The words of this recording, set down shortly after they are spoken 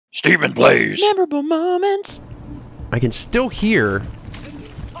StephenPlays. Memorable moments. I can still hear.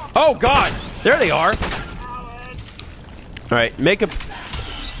 Oh God! There they are. All right, make a.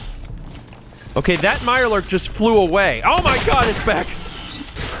 Okay, that Mirelurk just flew away. Oh my God, it's back.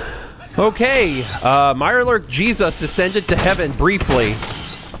 Okay, Mirelurk Jesus ascended to heaven briefly,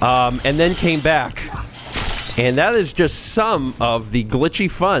 and then came back. And that is just some of the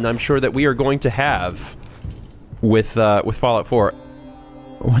glitchy fun I'm sure that we are going to have with Fallout 4.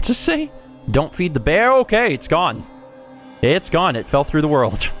 What's this say? Don't feed the bear? Okay, it's gone. It's gone. It fell through the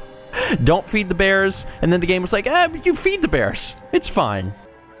world. Don't feed the bears. And then the game was like, you feed the bears. It's fine.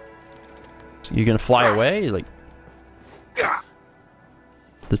 So you're gonna fly away? Like...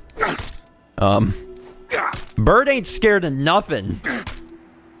 This... Bird ain't scared of nothing.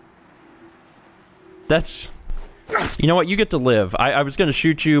 That's... You know what? You get to live. I was gonna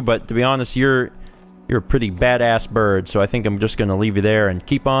shoot you, but to be honest, you're a pretty badass bird, so I think I'm just gonna leave you there and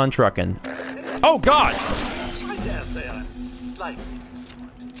keep on trucking. Oh God! I dare say I'm slightly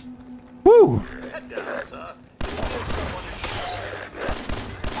disappointed. Woo! Head down, sir. There's someone in...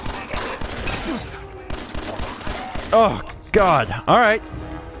 Oh God! All right,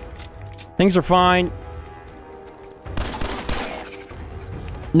 things are fine.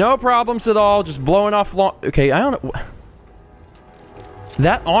 No problems at all. Just blowing off long. Okay, I don't know.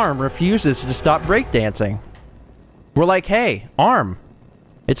 That arm refuses to stop breakdancing. We're like, hey, arm,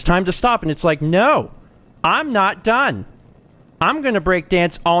 it's time to stop. And it's like, no, I'm not done. I'm going to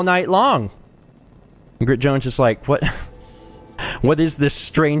breakdance all night long. And Grit Jones is like, what? What is this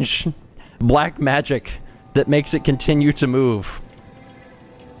strange black magic that makes it continue to move?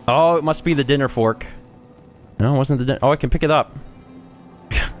 Oh, it must be the dinner fork. No, it wasn't the dinner. Oh, I can pick it up.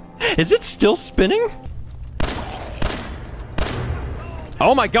 Is it still spinning?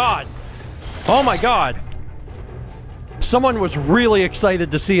 Oh my God! Oh my God! Someone was really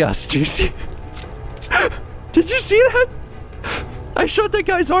excited to see us. Did you see? Did you see that? I shot that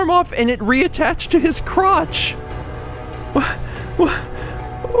guy's arm off and it reattached to his crotch.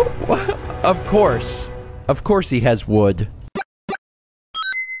 Of course. Of course he has wood.